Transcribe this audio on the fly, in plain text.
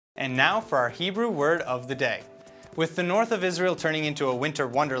And now for our Hebrew word of the day. With the north of Israel turning into a winter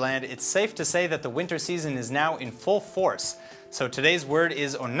wonderland, it's safe to say that the winter season is now in full force. So today's word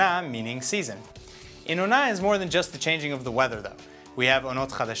is onah, meaning season. In onah is more than just the changing of the weather though. We have onot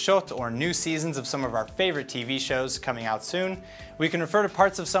chadashot, or new seasons of some of our favorite TV shows coming out soon. We can refer to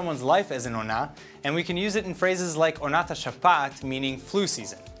parts of someone's life as an onah, and we can use it in phrases like onat hashapat, meaning flu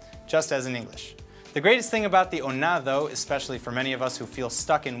season, just as in English. The greatest thing about the onah though, especially for many of us who feel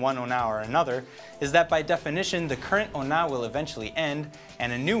stuck in one onah or another, is that by definition the current onah will eventually end,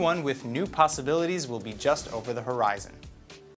 and a new one with new possibilities will be just over the horizon.